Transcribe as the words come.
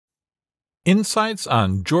Insights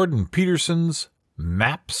on Jordan Peterson's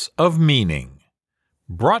Maps of Meaning,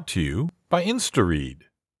 brought to you by InstaRead.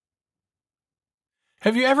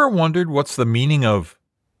 Have you ever wondered what's the meaning of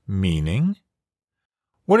meaning?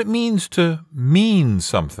 What it means to mean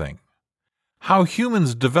something? How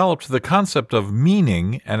humans developed the concept of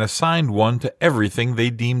meaning and assigned one to everything they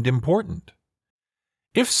deemed important?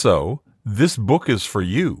 If so, this book is for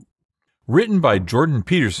you. Written by Jordan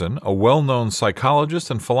Peterson, a well-known psychologist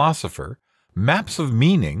and philosopher, Maps of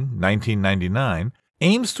Meaning, 1999,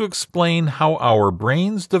 aims to explain how our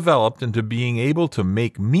brains developed into being able to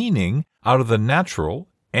make meaning out of the natural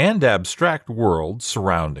and abstract world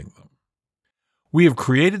surrounding them. We have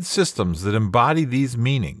created systems that embody these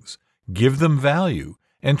meanings, give them value,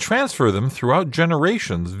 and transfer them throughout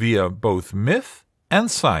generations via both myth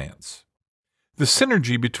and science. The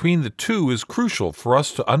synergy between the two is crucial for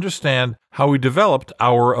us to understand how we developed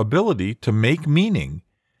our ability to make meaning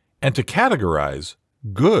and to categorize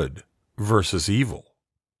good versus evil.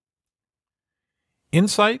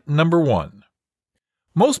 Insight number 1.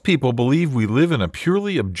 Most people believe we live in a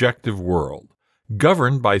purely objective world,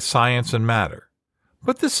 governed by science and matter.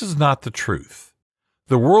 But this is not the truth.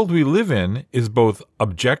 The world we live in is both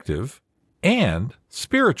objective and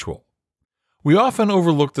spiritual. We often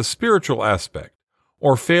overlook the spiritual aspect,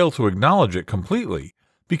 or fail to acknowledge it completely,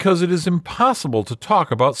 because it is impossible to talk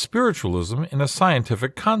about spiritualism in a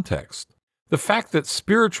scientific context. The fact that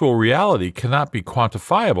spiritual reality cannot be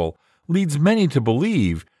quantifiable leads many to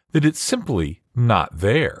believe that it's simply not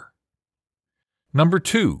there. Number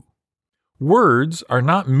 2. Words are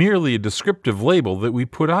not merely a descriptive label that we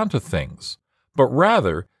put onto things, but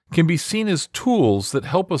rather can be seen as tools that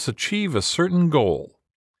help us achieve a certain goal.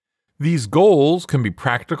 These goals can be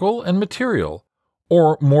practical and material,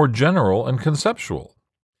 or more general and conceptual.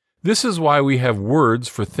 This is why we have words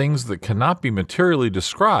for things that cannot be materially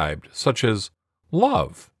described, such as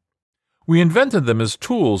love. We invented them as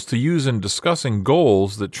tools to use in discussing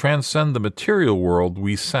goals that transcend the material world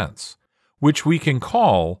we sense, which we can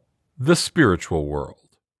call the spiritual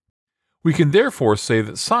world. We can therefore say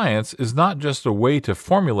that science is not just a way to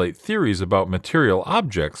formulate theories about material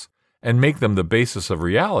objects and make them the basis of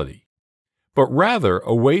reality, but rather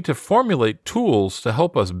a way to formulate tools to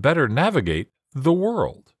help us better navigate the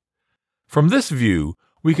world. From this view,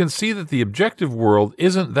 we can see that the objective world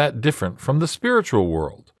isn't that different from the spiritual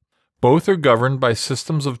world. Both are governed by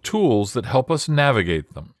systems of tools that help us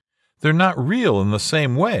navigate them. They're not real in the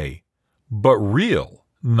same way, but real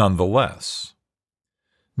nonetheless.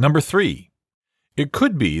 Number 3. It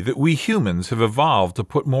could be that we humans have evolved to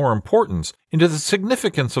put more importance into the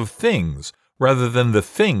significance of things rather than the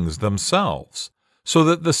things themselves, so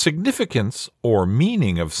that the significance or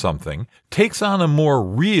meaning of something takes on a more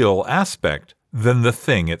real aspect than the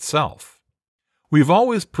thing itself. We've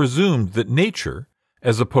always presumed that nature,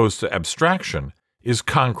 as opposed to abstraction, is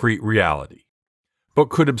concrete reality. But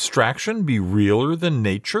could abstraction be realer than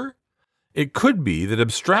nature? It could be that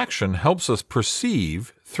abstraction helps us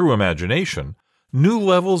perceive, through imagination, new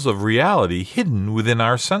levels of reality hidden within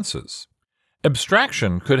our senses.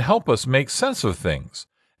 Abstraction could help us make sense of things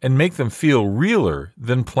and make them feel realer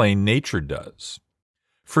than plain nature does.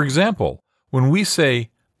 For example, when we say,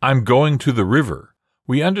 "I'm going to the river,"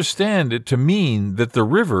 we understand it to mean that the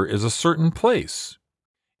river is a certain place.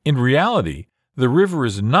 In reality, the river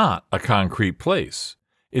is not a concrete place.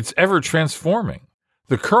 It's ever-transforming,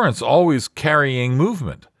 the currents always carrying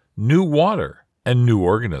movement, new water, and new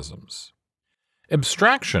organisms.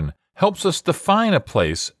 Abstraction helps us define a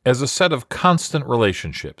place as a set of constant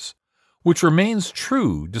relationships, which remains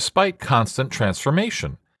true despite constant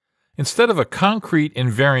transformation, instead of a concrete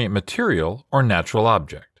invariant material or natural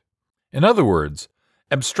object. In other words,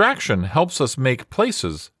 abstraction helps us make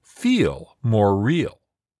places feel more real.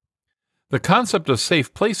 The concept of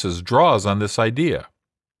safe places draws on this idea.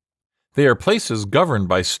 They are places governed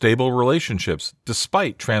by stable relationships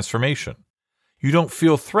despite transformation. You don't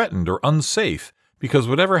feel threatened or unsafe because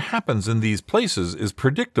whatever happens in these places is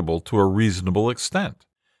predictable to a reasonable extent.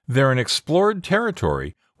 They're an explored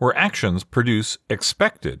territory where actions produce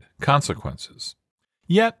expected consequences.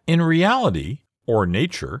 Yet, in reality, or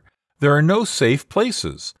nature, there are no safe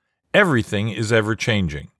places. Everything is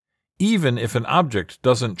ever-changing. Even if an object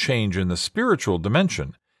doesn't change in the spiritual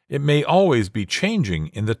dimension, it may always be changing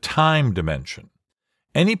in the time dimension.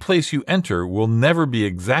 Any place you enter will never be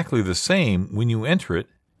exactly the same when you enter it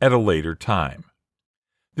at a later time.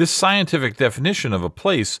 This scientific definition of a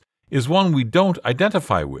place is one we don't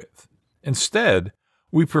identify with. Instead,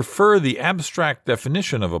 we prefer the abstract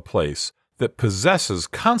definition of a place that possesses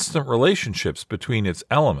constant relationships between its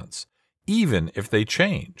elements, even if they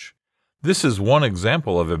change. This is one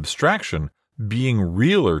example of abstraction being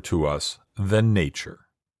realer to us than nature.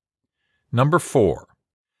 Number 4.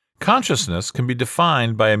 Consciousness can be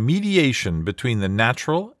defined by a mediation between the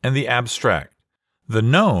natural and the abstract, the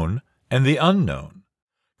known and the unknown.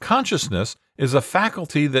 Consciousness is a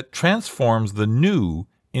faculty that transforms the new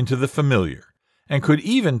into the familiar, and could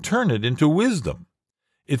even turn it into wisdom.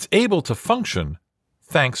 It's able to function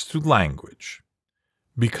thanks to language.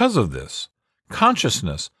 Because of this,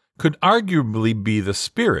 consciousness could arguably be the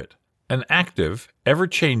spirit, an active,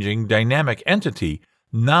 ever-changing, dynamic entity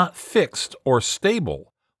not fixed or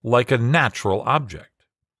stable like a natural object.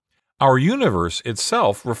 Our universe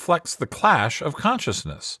itself reflects the clash of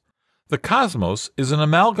consciousness. The cosmos is an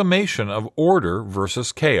amalgamation of order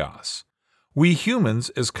versus chaos. We humans,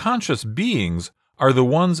 as conscious beings, are the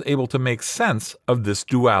ones able to make sense of this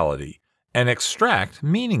duality and extract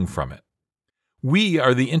meaning from it. We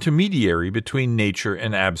are the intermediary between nature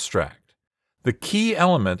and abstract, the key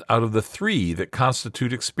element out of the three that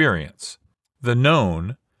constitute experience: the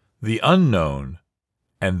known, the unknown,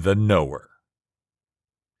 and the knower.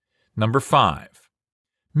 Number 5.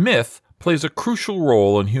 Myth plays a crucial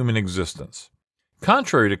role in human existence.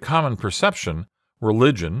 Contrary to common perception,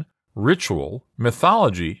 religion, ritual,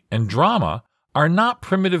 mythology, and drama are not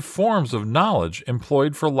primitive forms of knowledge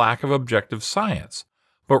employed for lack of objective science,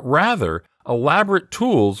 but rather elaborate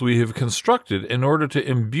tools we have constructed in order to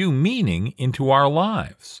imbue meaning into our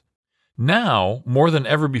lives. Now, more than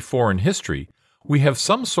ever before in history, we have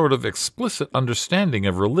some sort of explicit understanding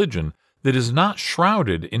of religion that is not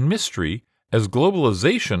shrouded in mystery, as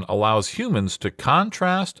globalization allows humans to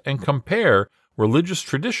contrast and compare religious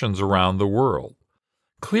traditions around the world.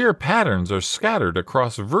 Clear patterns are scattered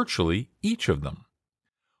across virtually each of them.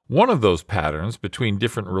 One of those patterns between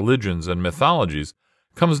different religions and mythologies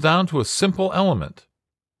comes down to a simple element: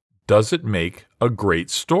 does it make a great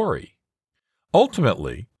story?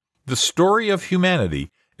 Ultimately, the story of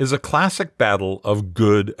humanity is a classic battle of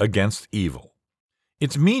good against evil.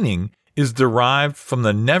 Its meaning is derived from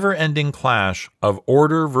the never-ending clash of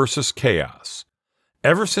order versus chaos,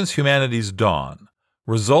 ever since humanity's dawn,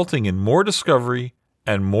 resulting in more discovery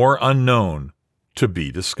and more unknown to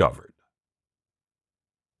be discovered.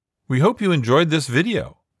 We hope you enjoyed this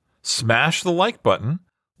video. Smash the like button,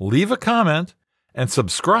 leave a comment, and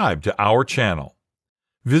subscribe to our channel.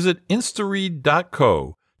 Visit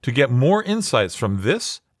instaread.co to get more insights from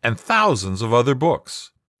this and thousands of other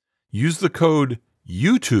books. Use the code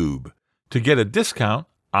YouTube to get a discount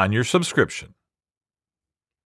on your subscription.